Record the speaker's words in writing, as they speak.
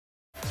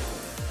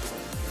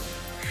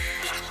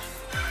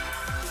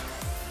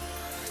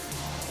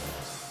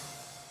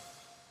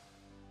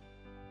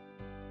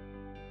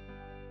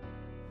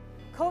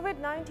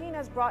COVID-19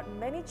 has brought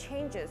many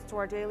changes to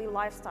our daily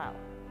lifestyle,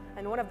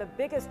 and one of the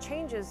biggest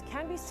changes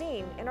can be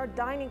seen in our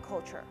dining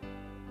culture.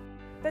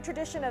 The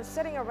tradition of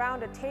sitting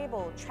around a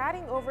table,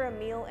 chatting over a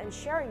meal, and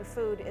sharing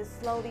food is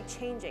slowly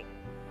changing.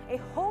 A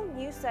whole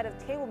new set of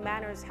table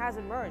manners has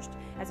emerged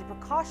as a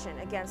precaution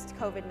against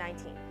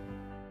COVID-19.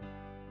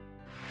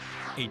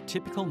 A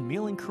typical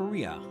meal in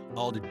Korea,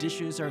 all the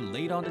dishes are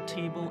laid on the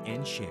table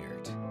and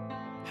shared.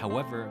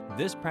 However,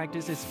 this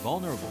practice is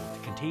vulnerable to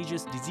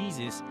contagious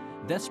diseases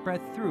that spread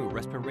through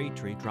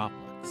respiratory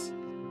droplets.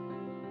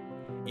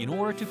 In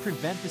order to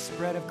prevent the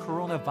spread of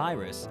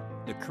coronavirus,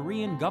 the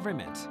Korean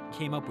government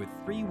came up with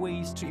 3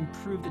 ways to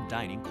improve the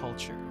dining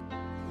culture.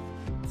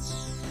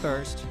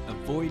 First,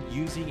 avoid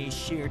using a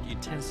shared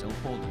utensil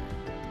holder.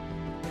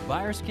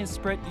 Virus can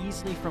spread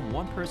easily from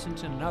one person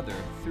to another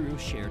through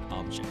shared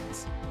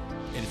objects.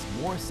 It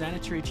is more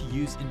sanitary to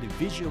use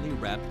individually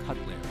wrapped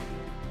cutlery.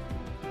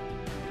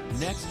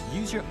 Next,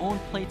 use your own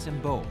plates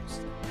and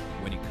bowls.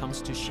 When it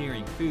comes to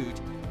sharing food,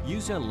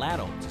 use a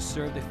ladle to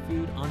serve the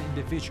food on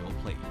individual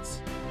plates.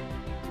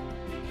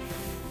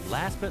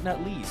 Last but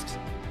not least,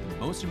 the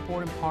most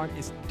important part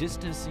is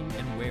distancing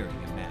and wearing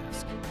a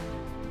mask.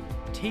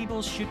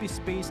 Tables should be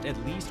spaced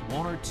at least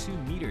 1 or 2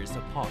 meters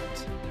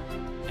apart,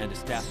 and the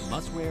staff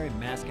must wear a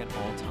mask at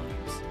all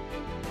times.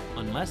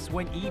 Unless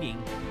when eating,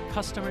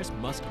 customers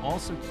must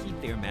also keep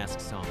their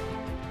masks on.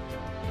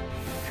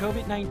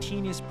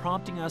 COVID-19 is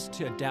prompting us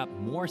to adapt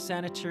more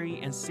sanitary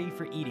and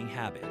safer eating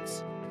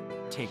habits.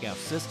 Takeout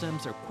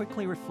systems are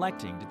quickly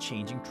reflecting the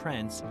changing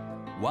trends,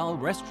 while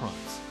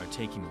restaurants are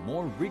taking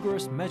more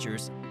rigorous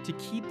measures to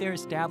keep their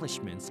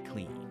establishments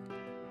clean.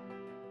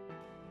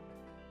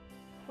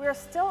 We are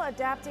still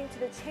adapting to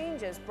the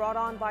changes brought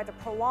on by the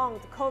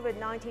prolonged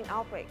COVID-19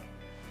 outbreak.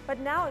 But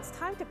now it's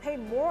time to pay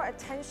more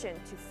attention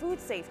to food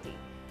safety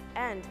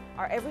and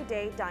our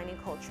everyday dining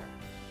culture.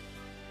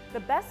 The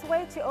best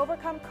way to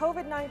overcome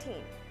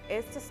COVID-19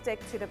 is to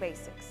stick to the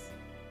basics.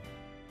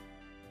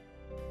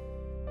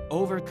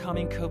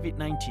 Overcoming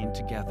COVID-19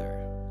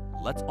 together.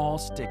 Let's all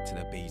stick to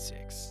the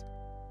basics.